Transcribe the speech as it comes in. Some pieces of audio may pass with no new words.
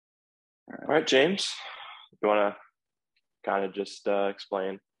All right. All right, James, you want to kind of just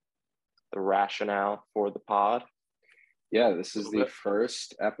explain the rationale for the pod Yeah, this a is little the bit?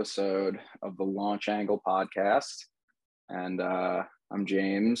 first episode of the Launch Angle podcast. And I'm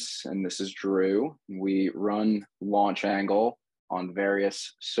James, and this is Drew. We run Launch Angle on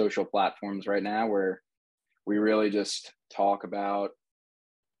various social platforms right now where we really just talk about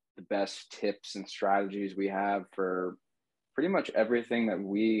the best tips and strategies we have for pretty much everything that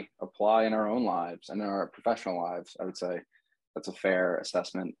we apply in our own lives and in our professional lives. I would say that's a fair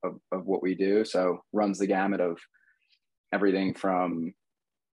assessment of what we do. So runs the gamut of everything from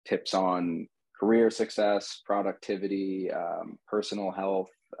tips on career success, productivity, personal health,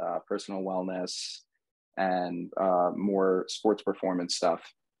 personal wellness, and more sports performance stuff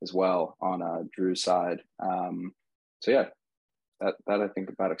as well on Drew's side. So yeah, that I think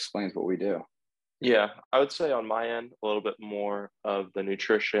about explains what we do. Yeah, I would say on my end, a little bit more of the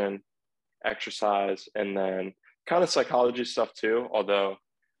nutrition, exercise, and then kind of psychology stuff too. Although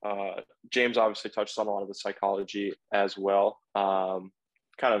James obviously touched on a lot of the psychology as well, kind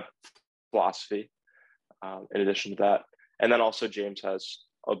of philosophy in addition to that. And then also, James has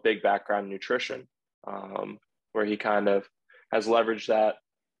a big background in nutrition, where he kind of has leveraged that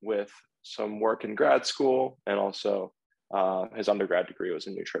with some work in grad school, and also his undergrad degree was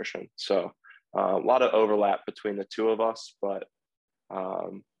in nutrition. So a lot of overlap between the two of us, but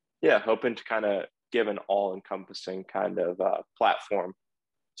yeah, hoping to kind of give an all-encompassing kind of platform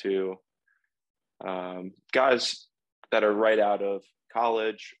to guys that are right out of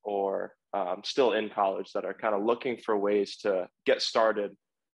college or still in college that are kind of looking for ways to get started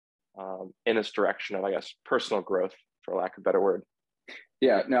in this direction of, I guess, personal growth, for lack of a better word.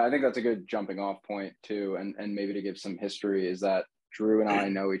 Yeah, no, I think that's a good jumping off point too. And maybe to give some history is that Drew and I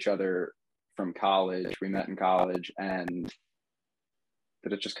know each other from college. We met in college, and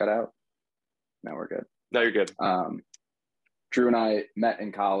did it just cut out? No, we're good. No, you're good. Drew and I met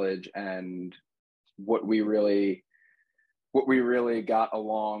in college, and what we really got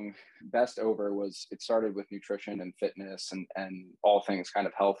along best over was it started with nutrition and fitness and all things kind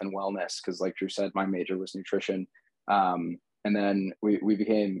of health and wellness. Because like Drew said, my major was nutrition. And then we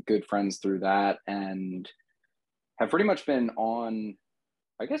became good friends through that and have pretty much been on,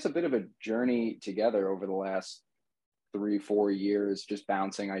 I guess, a bit of a journey together over the last 3-4 years, just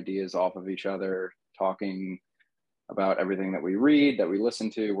bouncing ideas off of each other, talking about everything that we read, that we listen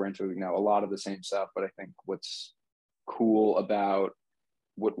to. We're into, a lot of the same stuff, but I think what's cool about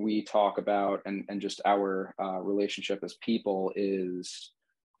what we talk about and just our relationship as people is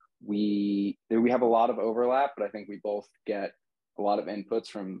we have a lot of overlap, but I think we both get a lot of inputs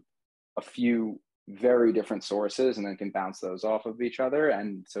from a few very different sources and then can bounce those off of each other.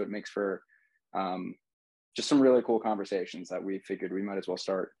 And so it makes for just some really cool conversations that we figured we might as well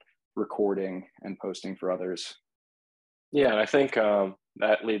start recording and posting for others. Yeah, and I think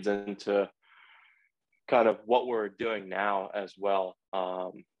that leads into kind of what we're doing now as well,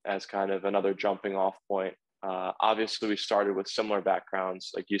 as kind of another jumping off point. Obviously, we started with similar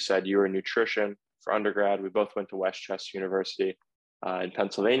backgrounds. Like you said, you were in nutrition for undergrad. We both went to West University in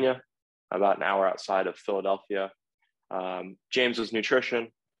Pennsylvania, about an hour outside of Philadelphia. James was nutrition.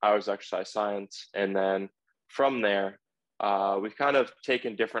 I was exercise science. And then from there, we've kind of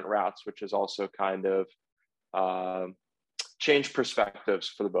taken different routes, which is also kind of changed perspectives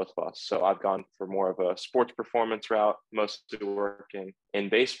for the both of us. So I've gone for more of a sports performance route, mostly working in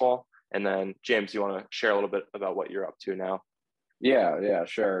baseball. And then James, you want to share a little bit about what you're up to now? Yeah,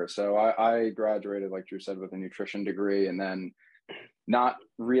 sure. So I graduated, like Drew said, with a nutrition degree, and then not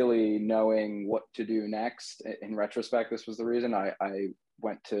really knowing what to do next. In retrospect, this was the reason I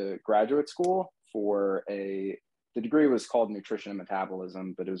went to graduate school for the degree was called nutrition and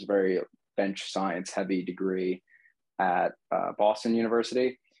metabolism, but it was a very bench science heavy degree at Boston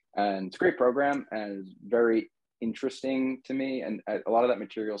University. And it's a great program and it's very interesting to me. And a lot of that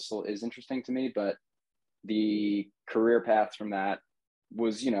material still is interesting to me, but the career path from that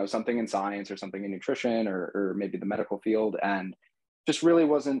was, something in science or something in nutrition or maybe the medical field. And just really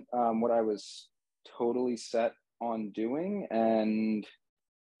wasn't what I was totally set on doing, and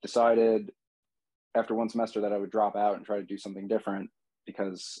decided after one semester that I would drop out and try to do something different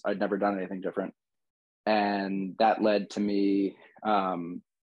because I'd never done anything different. And that led to me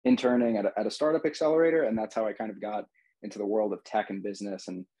interning at a startup accelerator. And that's how I kind of got into the world of tech and business.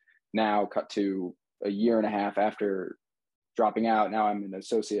 And now cut to a year and a half after dropping out, now I'm an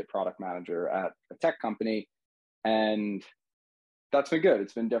associate product manager at a tech company. And that's been good.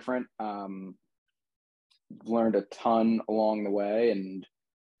 It's been different. Learned a ton along the way. And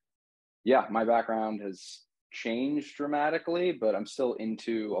yeah, my background has changed dramatically, but I'm still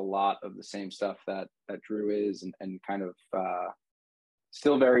into a lot of the same stuff that Drew is, and kind of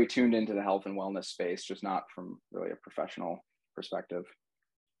still very tuned into the health and wellness space, just not from really a professional perspective.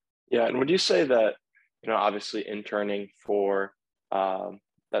 Yeah, and would you say that, obviously interning for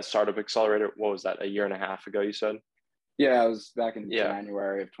that startup accelerator, what was that, a year and a half ago, you said? Yeah, I was back in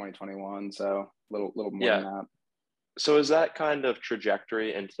January of 2021, so a little more than that. So is that kind of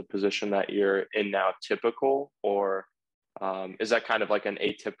trajectory into the position that you're in now typical, or is that kind of like an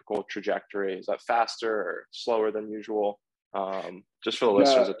atypical trajectory? Is that faster or slower than usual? Just for the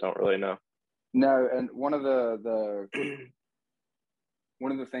listeners that don't really know. No, and one of the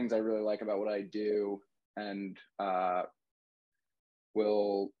things I really like about what I do, and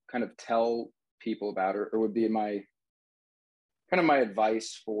will kind of tell people about, or would be my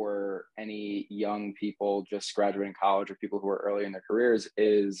advice for any young people just graduating college or people who are early in their careers,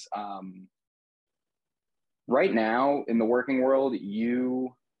 is right now in the working world, the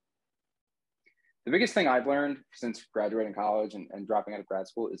biggest thing I've learned since graduating college and dropping out of grad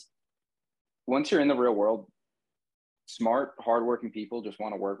school is, once you're in the real world, smart, hardworking people just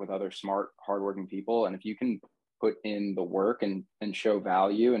want to work with other smart, hardworking people. And if you can put in the work and show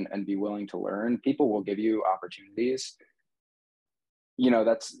value and be willing to learn, people will give you opportunities.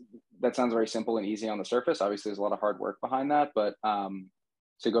 That sounds very simple and easy on the surface. Obviously, there's a lot of hard work behind that. But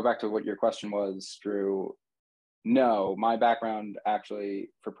to go back to what your question was, Drew, no, my background actually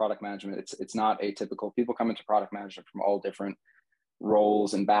for product management, it's not atypical. People come into product management from all different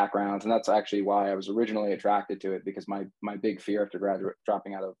roles and backgrounds, and that's actually why I was originally attracted to it, because my big fear after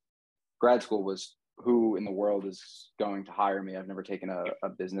dropping out of grad school was, who in the world is going to hire me? I've never taken a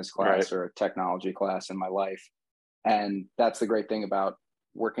business class or a technology class in my life. And that's the great thing about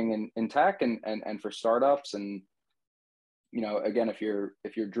working in tech and for startups. And, again, if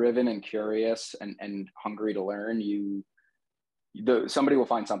you're driven and curious and hungry to learn, somebody will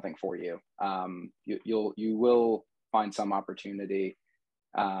find something for you. You will find some opportunity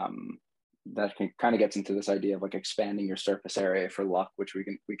that kind of gets into this idea of like expanding your surface area for luck, which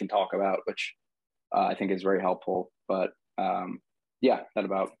we can talk about, which I think is very helpful. But that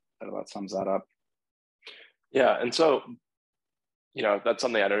about sums that up. Yeah, and so that's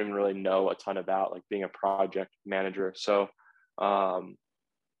something I don't even really know a ton about, like being a project manager. So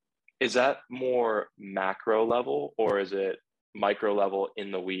is that more macro level, or is it micro level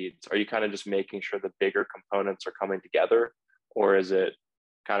in the weeds? Are you kind of just making sure the bigger components are coming together, or is it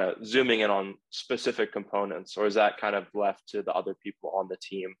kind of zooming in on specific components, or is that kind of left to the other people on the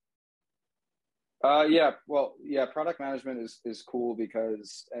team? Product management is cool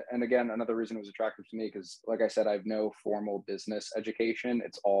because, and again, another reason it was attractive to me, because like I said, I have no formal business education.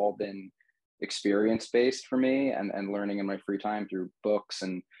 It's all been experience-based for me, and learning in my free time through books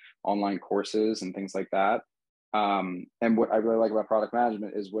and online courses and things like that. And what I really like about product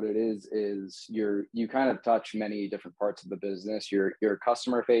management is what it is you kind of touch many different parts of the business. You're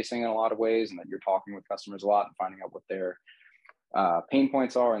customer facing in a lot of ways, and that you're talking with customers a lot and finding out what their pain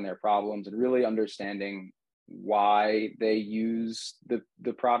points are and their problems, and really understanding why they use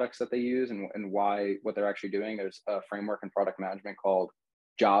the products that they use, and what they're actually doing. There's a framework in product management called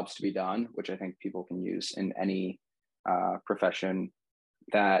jobs to be done, which I think people can use in any profession,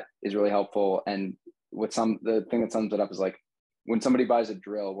 that is really helpful. And the thing that sums it up is, like, when somebody buys a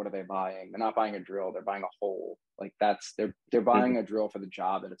drill, what are they buying? They're not buying a drill, they're buying a hole. Like, they're buying a drill for the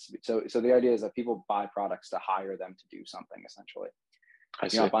job that it's so the idea is that people buy products to hire them to do something, essentially.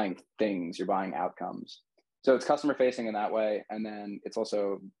 You're not buying things, you're buying outcomes. So it's customer facing in that way. And then it's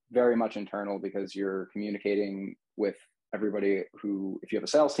also very much internal, because you're communicating with everybody who, if you have a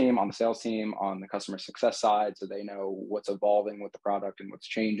sales team, on the sales team, on the customer success side, so they know what's evolving with the product and what's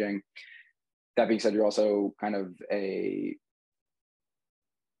changing. That being said, you're also kind of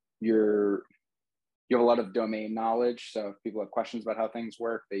you have a lot of domain knowledge. So if people have questions about how things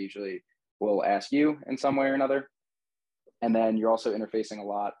work, they usually will ask you in some way or another. And then you're also interfacing a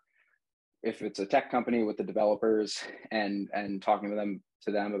lot, if it's a tech company, with the developers, and talking to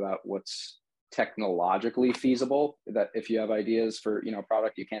them about what's technologically feasible. That if you have ideas for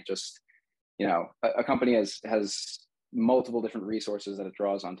product, you can't just a company has multiple different resources that it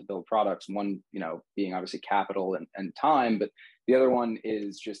draws on to build products. One being obviously capital and time, but the other one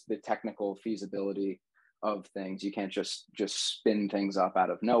is just the technical feasibility of things. You can't just spin things up out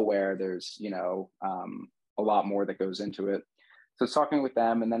of nowhere. There's a lot more that goes into it. So it's talking with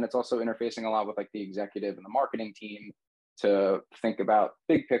them, and then it's also interfacing a lot with like the executive and the marketing team to think about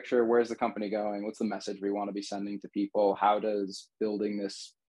big picture. Where's the company going? What's the message we want to be sending to people? How does building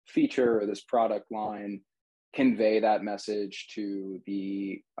this feature or this product line convey that message to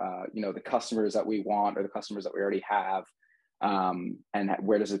the the customers that we want, or the customers that we already have, and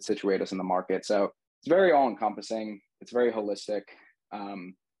where does it situate us in the market. So it's very all encompassing. It's very holistic.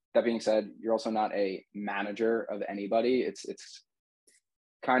 That being said, you're also not a manager of anybody. It's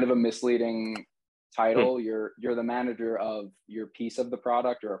kind of a misleading title. You're the manager of your piece of the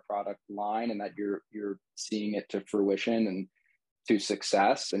product or a product line, and that you're seeing it to fruition and to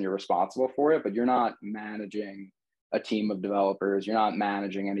success, and you're responsible for it, but you're not managing a team of developers. You're not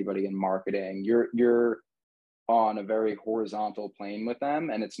managing anybody in marketing. You're on a very horizontal plane with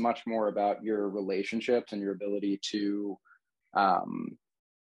them, and it's much more about your relationships and your ability to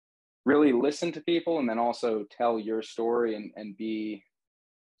really listen to people, and then also tell your story and be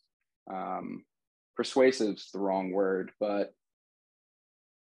persuasive is the wrong word, but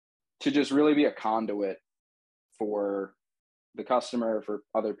to just really be a conduit for the customer, for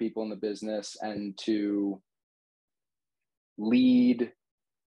other people in the business, and to lead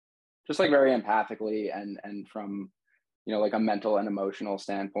just like very empathically and from like a mental and emotional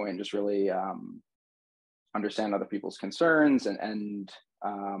standpoint, just really understand other people's concerns and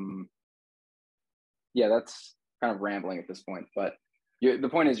yeah, that's kind of rambling at this point, but the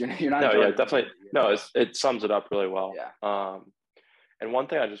point is you're not. No, yeah, definitely. No, it sums it up really well. Yeah. And one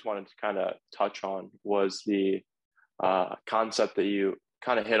thing I just wanted to kind of touch on was the concept that you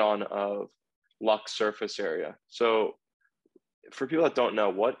kind of hit on of Lux surface area. So for people that don't know,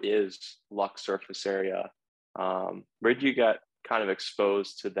 what is Lux surface area? Where did you get kind of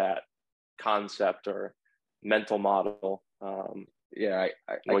exposed to that concept or mental model? Yeah,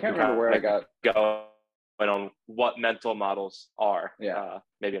 I can't remember where I got going on what mental models are. Yeah.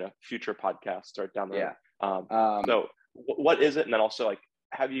 Maybe in a future podcast or down the road. Yeah. So what is it? And then also, like,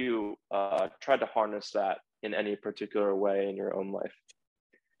 have you tried to harness that in any particular way in your own life?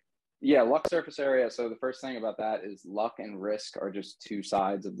 Yeah, luck surface area. So the first thing about that is luck and risk are just two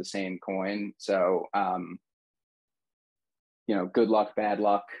sides of the same coin. So, good luck, bad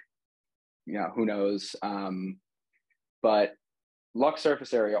luck, who knows? But luck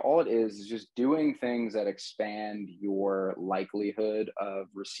surface area, all it is just doing things that expand your likelihood of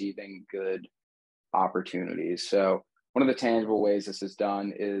receiving good opportunities. So one of the tangible ways this is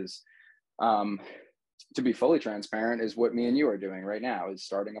done is, to be fully transparent, is what me and you are doing right now, is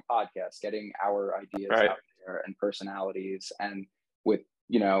starting a podcast, getting our ideas out there and personalities. And with,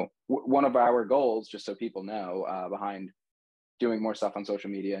 one of our goals, just so people know, behind doing more stuff on social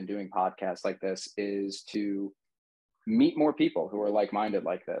media and doing podcasts like this, is to meet more people who are like-minded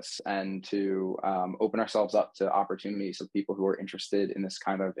like this, and to open ourselves up to opportunities of people who are interested in this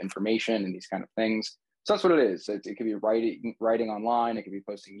kind of information and these kind of things. So that's what it is. It could be writing online. It could be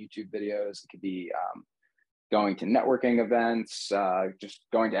posting YouTube videos. It could be going to networking events, just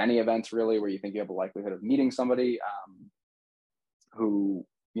going to any events really where you think you have a likelihood of meeting somebody who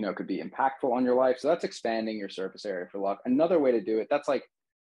could be impactful on your life. So that's expanding your surface area for luck. Another way to do it, that's a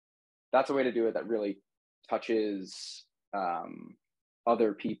way to do it that really touches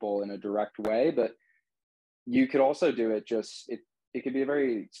other people in a direct way. But you could also do it it could be a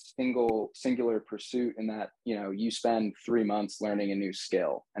very singular pursuit, in that you spend 3 months learning a new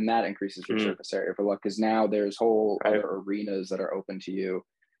skill, and that increases your surface area for luck, because now there's whole other arenas that are open to you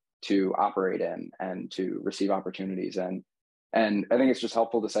to operate in and to receive opportunities. And I think it's just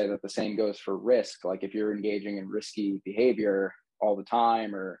helpful to say that the same goes for risk. Like if you're engaging in risky behavior all the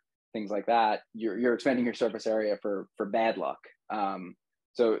time or things like that, you're expanding your surface area for bad luck.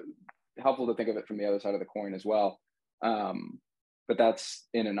 So helpful to think of it from the other side of the coin as well. But that's,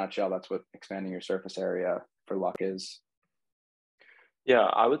 in a nutshell, that's what expanding your surface area for luck is. Yeah,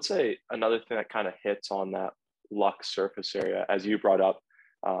 I would say another thing that kind of hits on that luck surface area, as you brought up,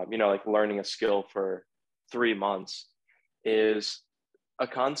 like learning a skill for 3 months, is a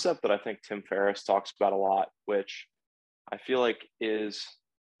concept that I think Tim Ferriss talks about a lot, which I feel like is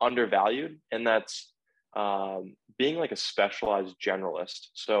undervalued, and that's being like a specialized generalist.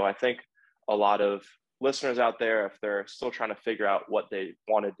 So I think a lot of listeners out there, if they're still trying to figure out what they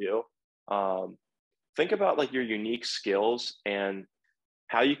want to do, think about like your unique skills and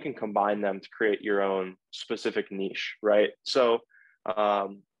how you can combine them to create your own specific niche, right? So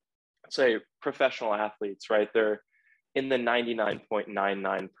say professional athletes, right? They're in the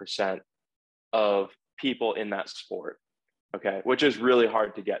 99.99% of people in that sport, okay? Which is really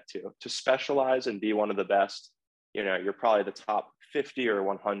hard to get to. To specialize and be one of the best, you're probably the top 50 or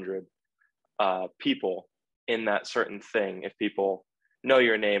 100 people in that certain thing, if people know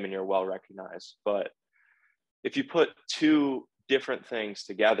your name and you're well recognized. But if you put two different things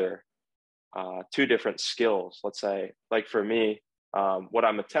together, two different skills, let's say, like for me, What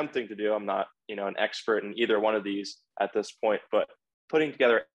I'm attempting to do, I'm not, an expert in either one of these at this point, but putting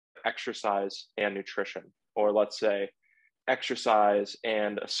together exercise and nutrition, or let's say exercise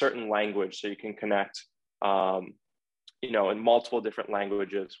and a certain language so you can connect, in multiple different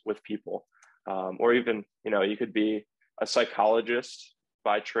languages with people. Or even, you could be a psychologist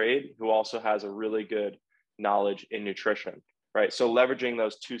by trade who also has a really good knowledge in nutrition, right? So leveraging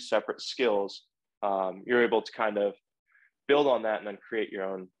those two separate skills, you're able to kind of build on that and then create your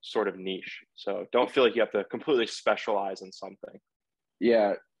own sort of niche. So don't feel like you have to completely specialize in something.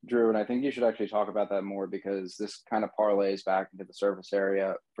 Yeah, Drew, and I think you should actually talk about that more, because this kind of parlays back into the surface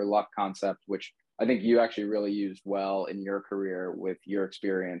area for luck concept, which I think you actually really used well in your career with your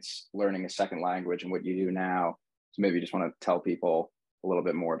experience learning a second language and what you do now. So maybe you just want to tell people a little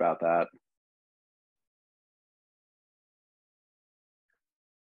bit more about that.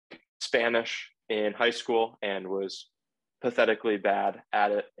 Spanish in high school and was pathetically bad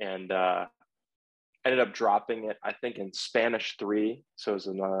at it, and ended up dropping it, I think, in Spanish 3. So it was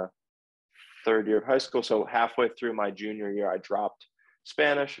in the third year of high school. So halfway through my junior year, I dropped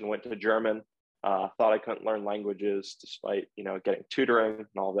Spanish and went to German. Thought I couldn't learn languages despite, getting tutoring and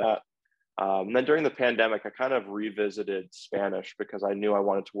all that. And then during the pandemic, I kind of revisited Spanish because I knew I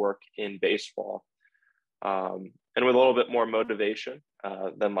wanted to work in baseball. And with a little bit more motivation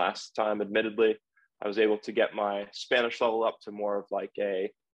than last time, admittedly, I was able to get my Spanish level up to more of like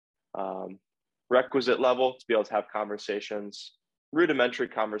a requisite level to be able to have conversations, rudimentary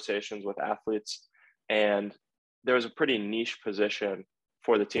conversations with athletes. And there was a pretty niche position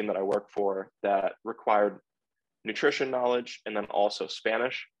for the team that I work for that required nutrition knowledge and then also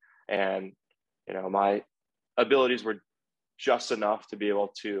Spanish. And, my abilities were just enough to be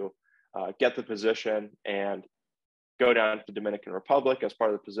able to get the position and go down to the Dominican Republic as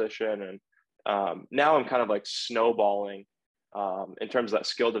part of the position. And now I'm kind of like snowballing in terms of that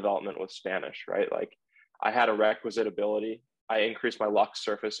skill development with Spanish, right? Like I had a requisite ability. I increased my luck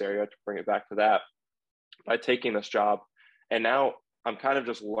surface area to bring it back to that by taking this job. And now I'm kind of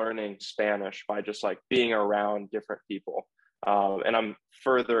just learning Spanish by just like being around different people. And I'm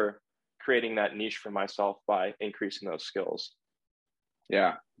further creating that niche for myself by increasing those skills.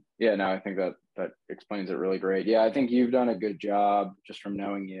 Yeah. Yeah, no, I think that explains it really great. Yeah, I think you've done a good job just from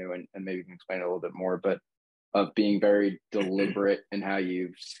knowing you, and maybe you can explain it a little bit more, but of being very deliberate in how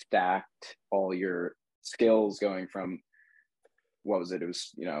you've stacked all your skills, going from, what was it? It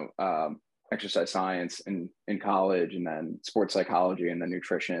was, exercise science in college, and then sports psychology, and then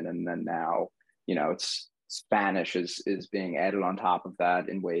nutrition. And then now, it's Spanish is being added on top of that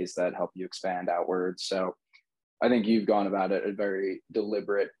in ways that help you expand outwards. So I think you've gone about it a very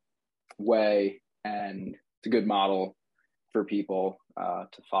deliberate way, and it's a good model for people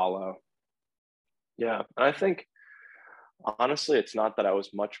to follow. Yeah. And I think, honestly, it's not that I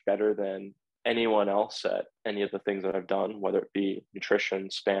was much better than anyone else at any of the things that I've done, whether it be nutrition,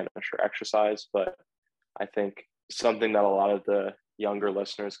 Spanish, or exercise. But I think something that a lot of the younger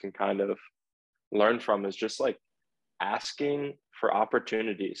listeners can kind of learn from is just like asking for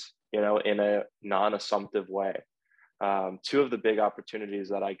opportunities, in a non-assumptive way. Two of the big opportunities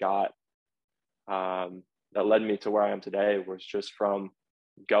that I got that led me to where I am today was just from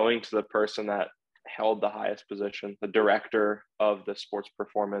going to the person that held the highest position, the director of the sports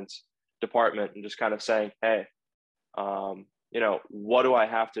performance department, and just kind of saying, hey, what do I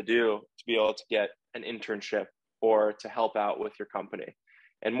have to do to be able to get an internship or to help out with your company?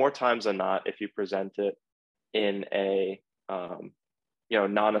 And more times than not, if you present it in a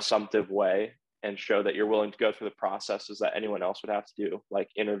non-assumptive way and show that you're willing to go through the processes that anyone else would have to do, like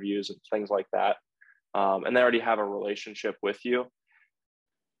interviews and things like that, and they already have a relationship with you,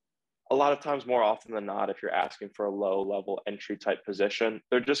 a lot of times, more often than not, if you're asking for a low level entry type position,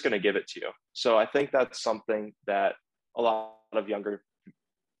 they're just going to give it to you. So I think that's something that a lot of younger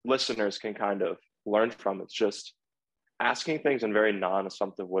listeners can kind of learn from. It's just asking things in very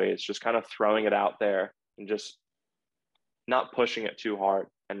non-assumptive ways, just kind of throwing it out there and just not pushing it too hard.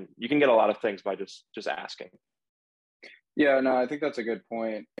 And you can get a lot of things by just asking. Yeah, no, I think that's a good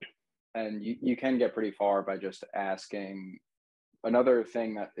point. And you can get pretty far by just asking. Another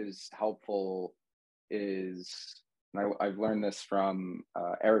thing that is helpful is, and I've learned this from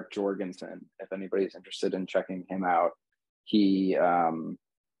Eric Jorgensen. If anybody's interested in checking him out, he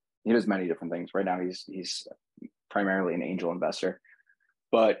does many different things. Right now, he's primarily an angel investor,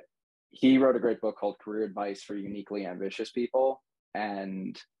 but he wrote a great book called Career Advice for Uniquely Ambitious People,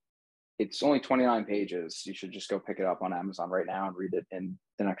 and it's only 29 pages. You should just go pick it up on Amazon right now and read it in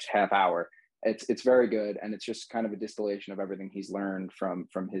the next half hour. It's very good, and it's just kind of a distillation of everything he's learned from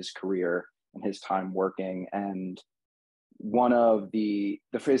his career and his time working. And one of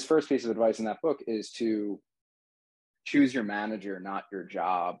his first piece of advice in that book is to choose your manager, not your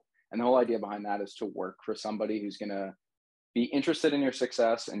job. And the whole idea behind that is to work for somebody who's going to be interested in your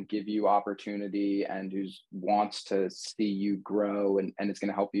success and give you opportunity, and who wants to see you grow, and it's going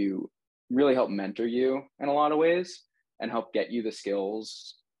to help you, really help mentor you in a lot of ways, and help get you the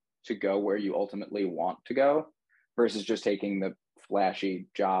skills to go where you ultimately want to go, versus just taking the flashy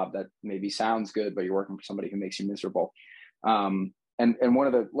job that maybe sounds good, but you're working for somebody who makes you miserable. And one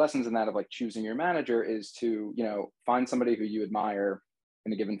of the lessons in that of like choosing your manager is to, find somebody who you admire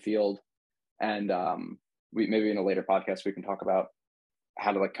in a given field. And we maybe in a later podcast, we can talk about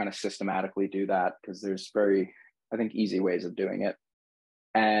how to like kind of systematically do that, because there's very, I think, easy ways of doing it.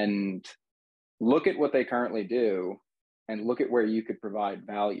 And look at what they currently do and look at where you could provide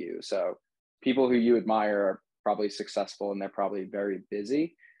value. So people who you admire are probably successful and they're probably very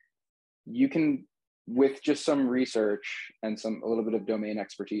busy. You can, with just some research and a little bit of domain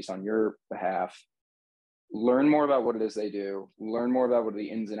expertise on your behalf, learn more about what it is they do, learn more about what the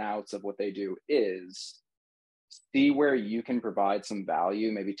ins and outs of what they do is, see where you can provide some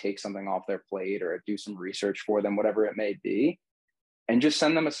value, maybe take something off their plate or do some research for them, whatever it may be, and just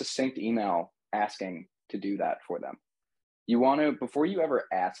send them a succinct email asking to do that for them. You want to, before you ever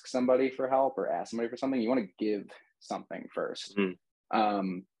ask somebody for help or ask somebody for something, you want to give something first.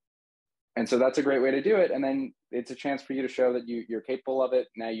 And so that's a great way to do it. And then it's a chance for you to show that you're capable of it.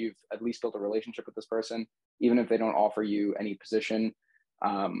 Now you've at least built a relationship with this person, even if they don't offer you any position.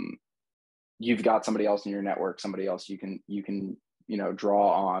 You've got somebody else in your network, somebody else you can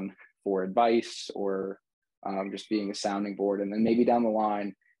draw on for advice, or just being a sounding board. And then maybe down the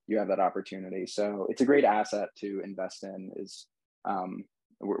line, you have that opportunity. So it's a great asset to invest in. Is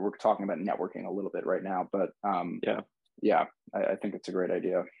we're talking about networking a little bit right now, but I think it's a great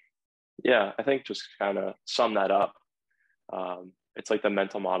idea. Yeah, I think just kind of sum that up. It's like the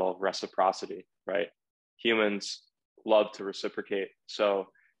mental model of reciprocity, right? Humans love to reciprocate. So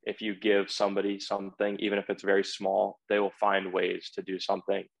if you give somebody something, even if it's very small, they will find ways to do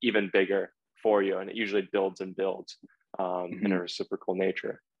something even bigger for you. And it usually builds and builds in a reciprocal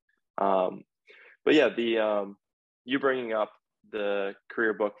nature. But yeah, you bringing up the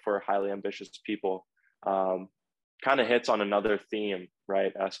career book for highly ambitious people kind of hits on another theme,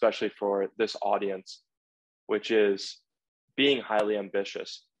 right? Especially for this audience, which is being highly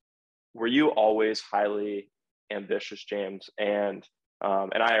ambitious. Were you always highly ambitious, James? And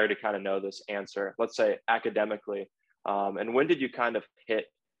I already kind of know this answer, let's say academically. And when did you kind of hit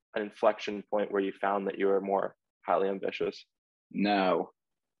an inflection point where you found that you were more highly ambitious? No,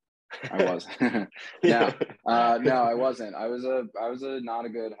 I wasn't. No, I wasn't. I was a not a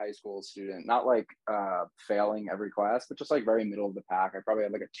good high school student. Not like failing every class, but just like very middle of the pack. I probably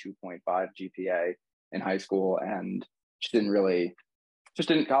had like a 2.5 GPA in high school, and high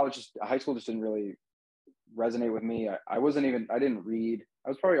school just didn't really resonate with me. I didn't read. I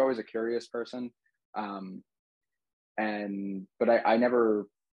was probably always a curious person, but I never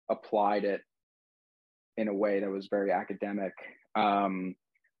applied it in a way that was very academic.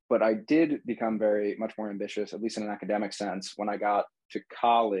 But I did become very much more ambitious, at least in an academic sense, when I got to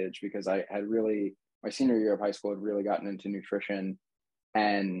college, because I had really, my senior year of high school, had really gotten into nutrition.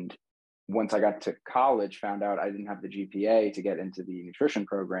 And once I got to college, found out I didn't have the GPA to get into the nutrition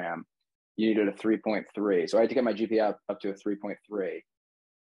program. You needed a 3.3. So I had to get my GPA up to a 3.3,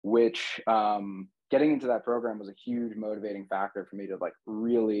 which getting into that program was a huge motivating factor for me to like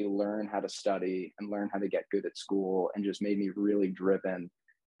really learn how to study and learn how to get good at school, and just made me really driven.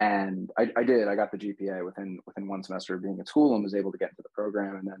 And I got the GPA within one semester of being at school, and was able to get into the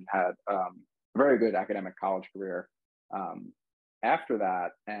program, and then had a very good academic college career after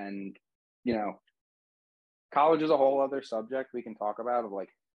that. And, college is a whole other subject we can talk about, of like,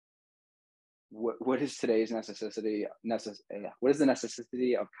 what is today's necessity? What is the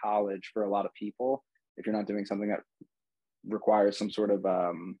necessity of college for a lot of people if you're not doing something that requires some sort of,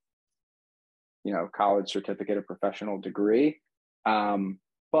 college certificate or professional degree?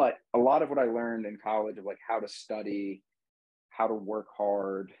 But a lot of what I learned in college of like how to study, how to work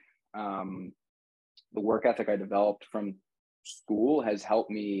hard, the work ethic I developed from school has helped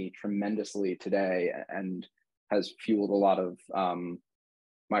me tremendously today, and has fueled a lot of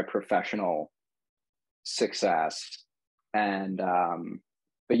my professional success. And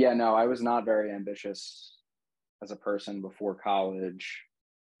but yeah, no, I was not very ambitious as a person before college.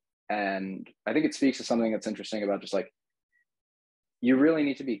 And I think it speaks to something that's interesting about just like, you really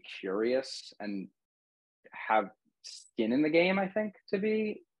need to be curious and have skin in the game, I think, to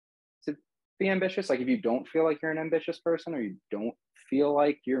be ambitious. Like if you don't feel like you're an ambitious person, or you don't feel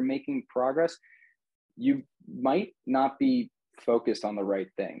like you're making progress, you might not be focused on the right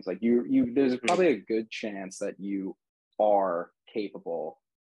things. Like there's probably a good chance that you are capable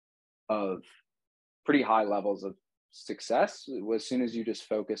of pretty high levels of success as soon as you just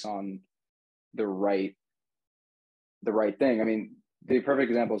focus on the right thing. I mean, the perfect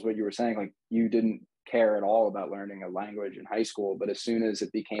example is what you were saying. Like, you didn't care at all about learning a language in high school, but as soon as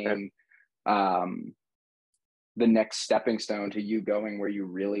it became the next stepping stone to you going where you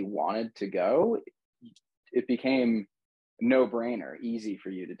really wanted to go, it became no brainer, easy for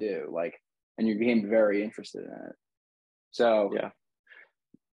you to do. Like, and you became very interested in it. So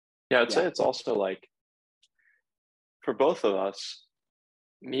I'd say it's also like, for both of us,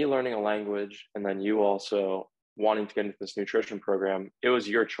 me learning a language and then you also wanting to get into this nutrition program, it was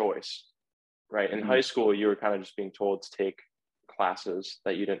your choice, right? In high school, you were kind of just being told to take classes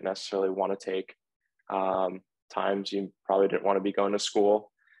that you didn't necessarily want to take. Times you probably didn't want to be going to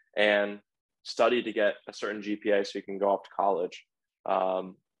school, and study to get a certain GPA so you can go off to college.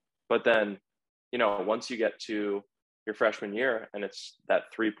 But then, once you get to your freshman year and it's that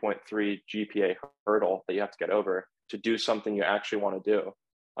 3.3 GPA hurdle that you have to get over to do something you actually want to do,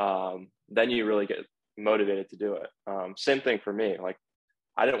 then you really get motivated to do it. Same thing for me. Like,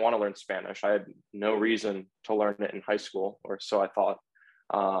 I didn't want to learn Spanish. I had no reason to learn it in high school, or so I thought.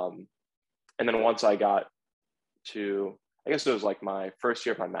 And then once I got to, I guess it was like my first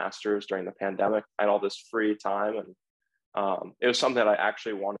year of my master's during the pandemic, I had all this free time, and it was something that I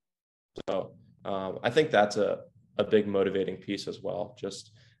actually wanted. So I think that's a big motivating piece as well.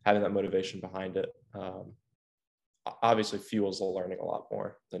 Just having that motivation behind it obviously fuels the learning a lot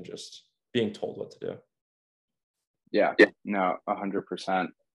more than just being told what to do. Yeah, no, 100%.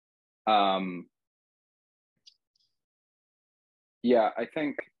 Yeah, I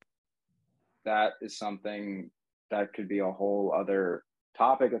think that is something that could be a whole other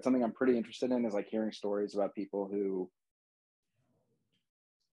topic. That's something I'm pretty interested in, is like hearing stories about people who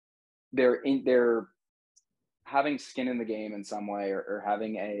they're having skin in the game in some way, or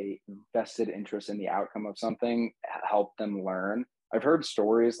having a vested interest in the outcome of something help them learn. I've heard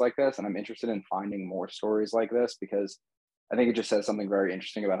stories like this, and I'm interested in finding more stories like this, because I think it just says something very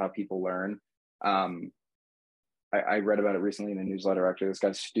interesting about how people learn. I read about it recently in a newsletter, actually. This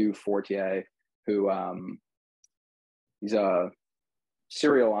guy, Stu Fortier, who he's a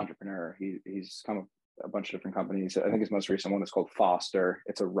serial entrepreneur. He's come up a bunch of different companies. I think his most recent one is called Foster.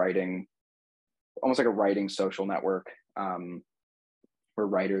 It's almost like a writing social network, where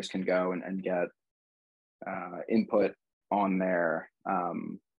writers can go and get input on their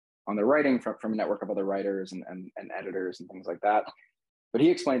writing from a network of other writers and editors and things like that. But he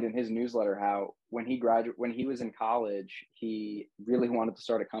explained in his newsletter how when he was in college, he really wanted to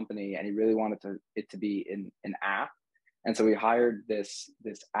start a company, and he really wanted it to be an app. And so he hired this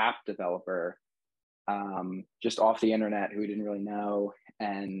app developer just off the internet, who he didn't really know,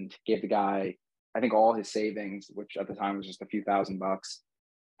 and gave the guy, I think, all his savings, which at the time was just a few $1,000.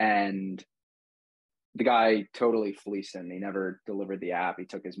 And the guy totally fleeced him. He never delivered the app. He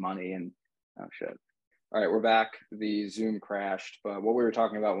took his money, and oh shit. All right, we're back. The Zoom crashed, but what we were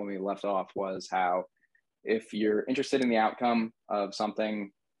talking about when we left off was how, if you're interested in the outcome of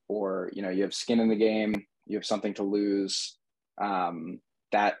something, or you have skin in the game, you have something to lose,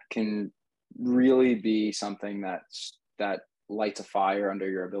 that can really be something that lights a fire under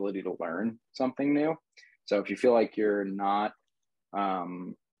your ability to learn something new. So if you feel like you're not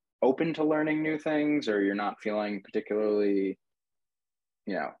open to learning new things, or you're not feeling particularly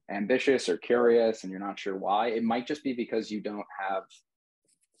ambitious or curious, and you're not sure why, it might just be because there's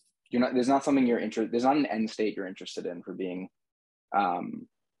not something there's not an end state you're interested in for being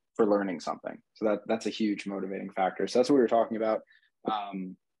for learning something. So that's a huge motivating factor. So that's what we were talking about.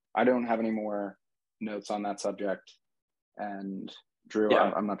 I don't have any more notes on that subject. And Drew,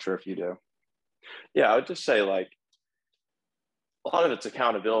 I'm not sure if you do. Yeah, I would just say, like, a lot of it's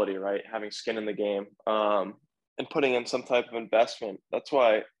accountability, right? Having skin in the game, and putting in some type of investment. That's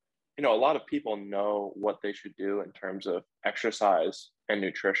why, a lot of people know what they should do in terms of exercise and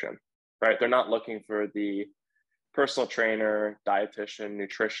nutrition, right? They're not looking for the personal trainer, dietitian,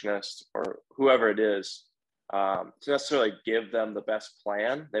 nutritionist, or whoever it is to necessarily give them the best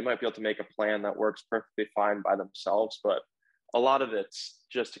plan. They might be able to make a plan that works perfectly fine by themselves, but a lot of it's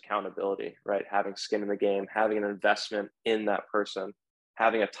just accountability, right? Having skin in the game, having an investment in that person,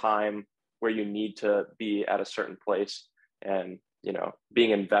 having a time where you need to be at a certain place, and,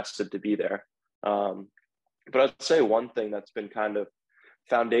 being invested to be there. But I'd say one thing that's been kind of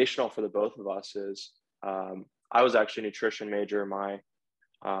foundational for the both of us is, I was actually a nutrition major my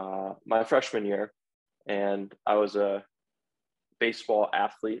freshman year, and I was a baseball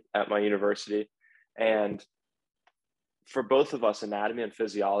athlete at my university. And for both of us, anatomy and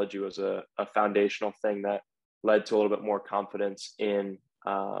physiology was a foundational thing that led to a little bit more confidence in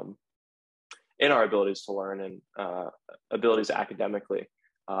our abilities to learn and abilities academically.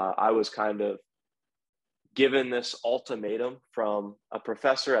 I was kind of given this ultimatum from a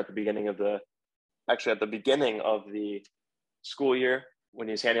professor at the beginning of the school year when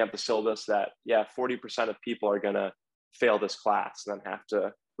he's handing out the syllabus that, 40% of people are going to fail this class and then have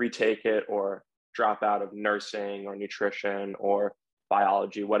to retake it or drop out of nursing or nutrition or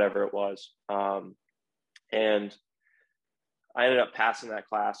biology, whatever it was. And I ended up passing that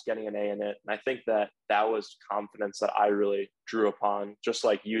class, getting an A in it. And I think that was confidence that I really drew upon, just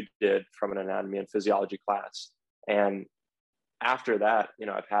like you did from an anatomy and physiology class. And after that,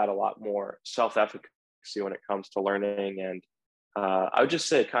 I've had a lot more self-efficacy when it comes to learning. And I would just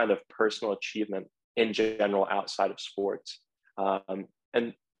say kind of personal achievement in general outside of sports.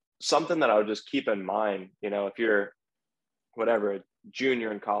 And something that I would just keep in mind, if you're whatever, a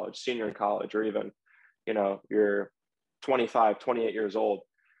junior in college, senior in college, or even, you're 25, 28 years old,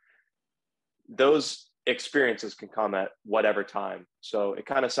 those experiences can come at whatever time. So it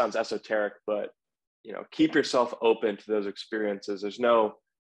kind of sounds esoteric, but, keep yourself open to those experiences. There's no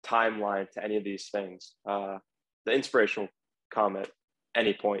timeline to any of these things. The inspiration will come at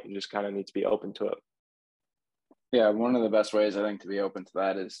any point. You just kind of need to be open to it. Yeah, one of the best ways I think to be open to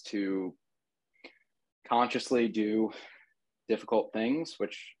that is to consciously do difficult things,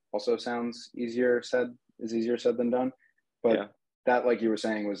 which also sounds easier said than done. But that, like you were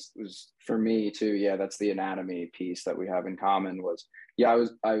saying, was for me too. Yeah, that's the anatomy piece that we have in common.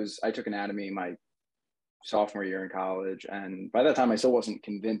 I took anatomy my sophomore year in college, and by that time I still wasn't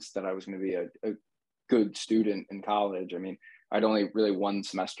convinced that I was going to be a good student in college. I mean, I'd only really one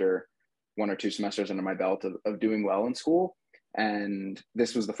or two semesters under my belt of doing well in school, and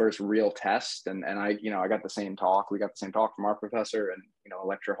this was the first real test. And I got the same talk. We got the same talk from our professor, and a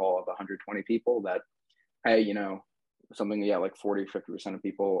lecture hall of 120 people that, hey, something like 40-50% of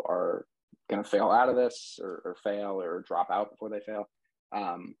people are going to fail out of this or fail or drop out before they fail.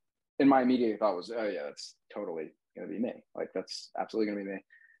 And my immediate thought was, oh yeah, that's totally going to be me. Like, that's absolutely going to be me.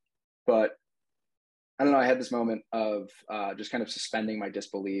 But I don't know, I had this moment of just kind of suspending my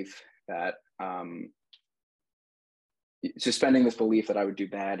disbelief that suspending this belief that I would do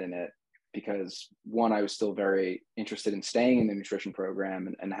bad in it, because one, I was still very interested in staying in the nutrition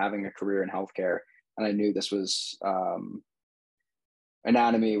program and having a career in healthcare. And I knew this was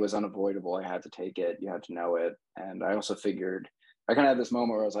anatomy was unavoidable. I had to take it. You had to know it. And I also figured, I kind of had this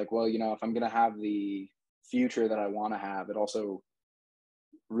moment where I was like, well, if I'm going to have the future that I want to have, it also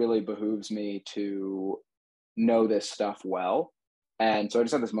really behooves me to know this stuff well. And so I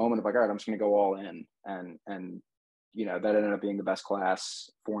just had this moment of like, all right, I'm just going to go all in. And that ended up being the best class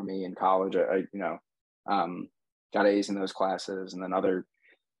for me in college. I got A's in those classes, and then other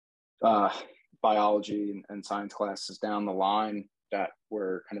biology and science classes down the line that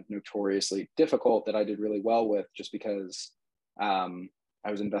were kind of notoriously difficult that I did really well with, just because I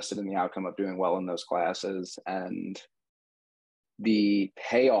was invested in the outcome of doing well in those classes. And the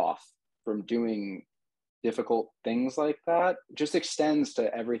payoff from doing difficult things like that just extends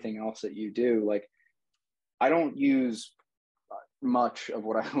to everything else that you do. Like, I don't use much of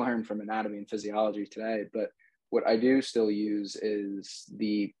what I learned from anatomy and physiology today, but what I do still use is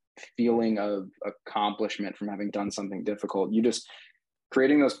the feeling of accomplishment from having done something difficult. You just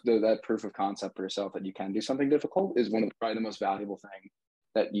creating that proof of concept for yourself that you can do something difficult is probably the most valuable thing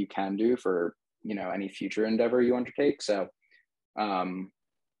that you can do for any future endeavor you undertake. So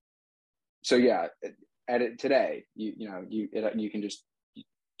yeah, today you can just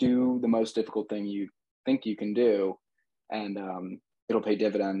do the most difficult thing you think you can do, and it'll pay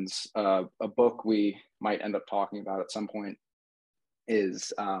dividends. A book we might end up talking about at some point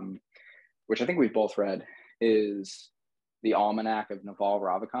is which I think we've both read, is The Almanac of Naval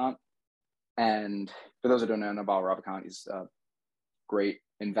Ravikant. And for those who don't know, Naval Ravikant is a great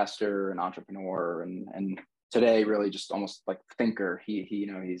investor and entrepreneur, and today really just almost like thinker.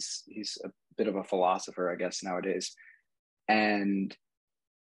 He's a bit of a philosopher, I guess, nowadays. And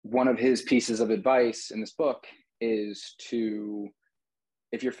one of his pieces of advice in this book is to,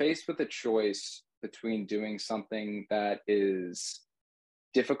 if you're faced with a choice between doing something that is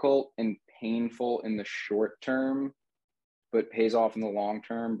difficult and painful in the short term, but pays off in the long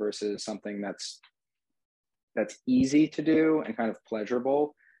term, versus something that's easy to do and kind of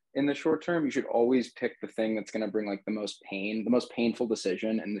pleasurable in the short term, you should always pick the thing that's going to bring like the most painful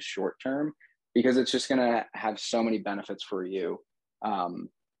decision in the short term, because it's just going to have so many benefits for you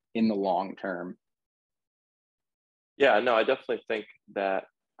in the long term. Yeah, no, I definitely think that,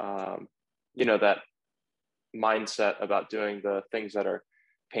 that mindset about doing the things that are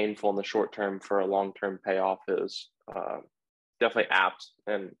painful in the short term for a long-term payoff is definitely apt.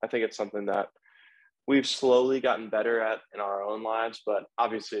 And I think it's something that we've slowly gotten better at in our own lives, but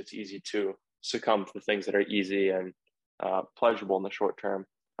obviously it's easy to succumb to the things that are easy and pleasurable in the short term.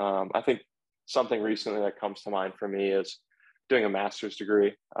 I think something recently that comes to mind for me is doing a master's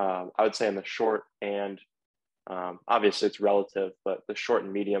degree. I would say in the short and obviously it's relative, but the short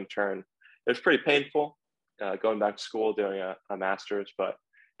and medium term, it was pretty painful going back to school, doing a master's, but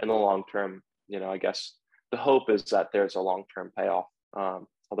in the long term, I guess the hope is that there's a long-term payoff,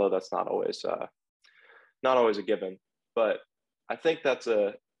 although that's not always a given. But I think that's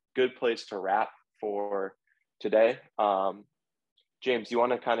a good place to wrap for today. James, do you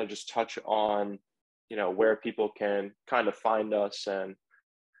want to kind of just touch on, where people can kind of find us and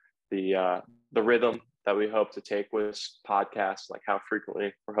the rhythm that we hope to take with this podcast, like how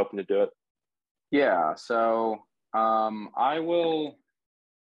frequently we're hoping to do it? Yeah. So I'll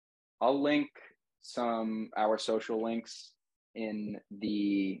link our social links in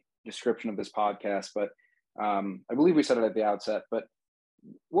the description of this podcast, but I believe we said it at the outset, but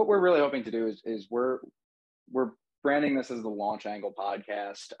what we're really hoping to do is we're branding this as the Launch Angle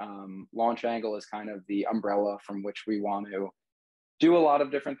podcast. Launch Angle is kind of the umbrella from which we want to do a lot of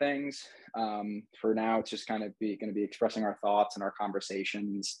different things. For now, it's just kind of going to be expressing our thoughts and our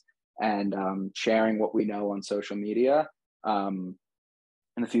conversations and sharing what we know on social media.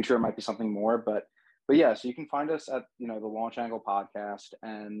 In the future, it might be something more, but yeah, so you can find us at, the Launch Angle podcast,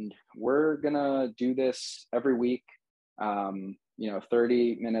 and we're going to do this every week,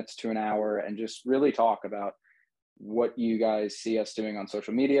 30 minutes to an hour, and just really talk about what you guys see us doing on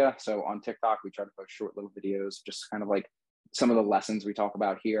social media. So on TikTok, we try to post short little videos, just kind of like some of the lessons we talk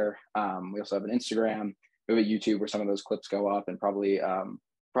about here. We also have an Instagram, we have a YouTube where some of those clips go up, and probably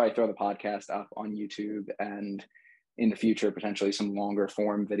throw the podcast up on YouTube, and in the future, potentially some longer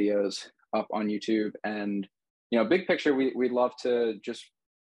form videos up on YouTube. And, big picture, we'd love to just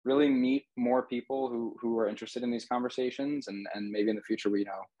really meet more people who are interested in these conversations, and maybe in the future we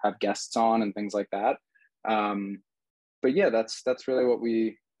have guests on and things like that. But yeah, that's really what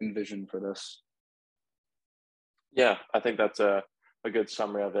we envision for this. Yeah, I think that's a good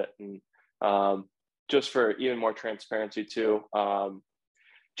summary of it. And just for even more transparency too,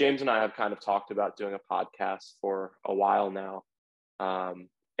 James and I have kind of talked about doing a podcast for a while now,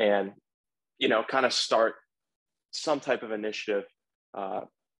 and kind of start some type of initiative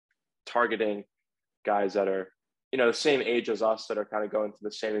targeting guys that are the same age as us, that are kind of going through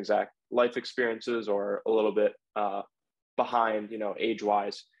the same exact life experiences, or a little bit behind age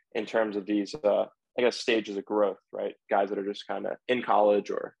wise in terms of these stages of growth, right? Guys that are just kind of in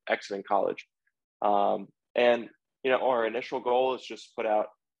college or exiting college, and our initial goal is just put out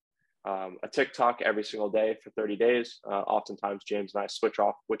a TikTok every single day for 30 days. Oftentimes James and I switch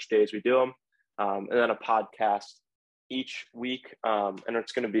off which days we do them, and then a podcast each week, and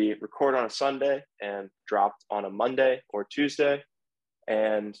it's going to be recorded on a Sunday and dropped on a Monday or Tuesday.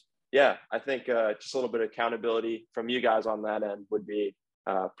 And yeah, I think just a little bit of accountability from you guys on that end would be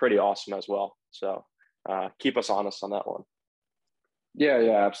pretty awesome as well. So keep us honest on that one. Yeah,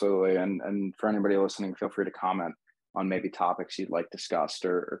 absolutely. And for anybody listening, feel free to comment on maybe topics you'd like discussed,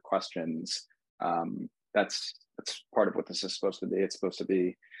 or questions. That's part of what this is supposed to be. It's supposed to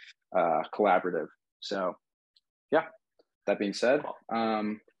be collaborative. So yeah, that being said, I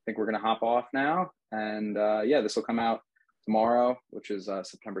think we're going to hop off now. And this will come out tomorrow, which is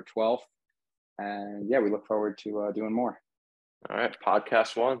September 12th. And yeah, we look forward to doing more. All right.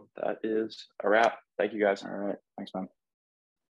 Podcast 1. That is a wrap. Thank you guys. All right. Thanks, man.